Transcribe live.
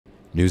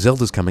New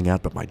Zelda's coming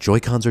out, but my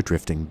Joy-Cons are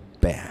drifting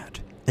bad.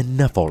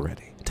 Enough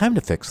already. Time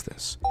to fix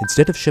this.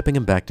 Instead of shipping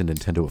them back to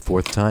Nintendo a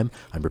fourth time,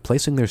 I'm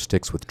replacing their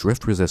sticks with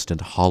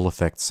drift-resistant Hall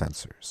effect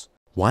sensors.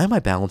 Why am I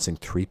balancing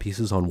 3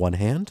 pieces on one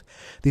hand?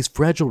 These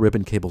fragile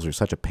ribbon cables are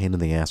such a pain in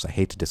the ass, I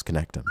hate to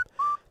disconnect them.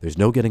 There's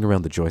no getting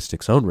around the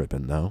joystick's own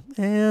ribbon, though,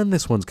 and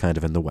this one's kind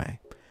of in the way.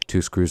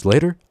 2 screws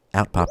later,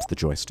 out pops the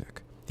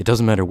joystick. It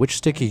doesn't matter which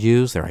stick you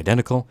use, they're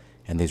identical,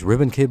 and these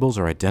ribbon cables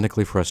are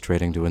identically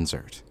frustrating to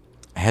insert.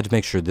 I had to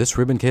make sure this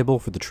ribbon cable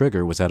for the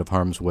trigger was out of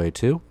harm's way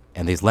too,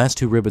 and these last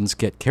 2 ribbons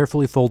get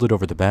carefully folded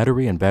over the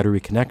battery and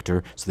battery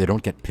connector so they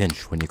don't get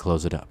pinched when you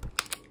close it up.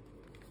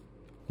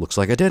 Looks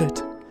like I did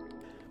it.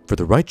 For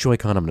the right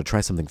Joy-Con, I'm going to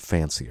try something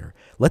fancier.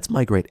 Let's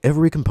migrate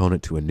every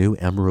component to a new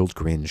emerald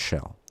green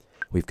shell.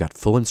 We've got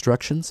full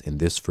instructions in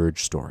this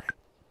Verge story.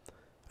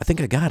 I think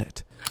I got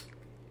it.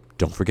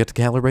 Don't forget to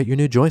calibrate your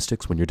new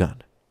joysticks when you're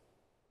done.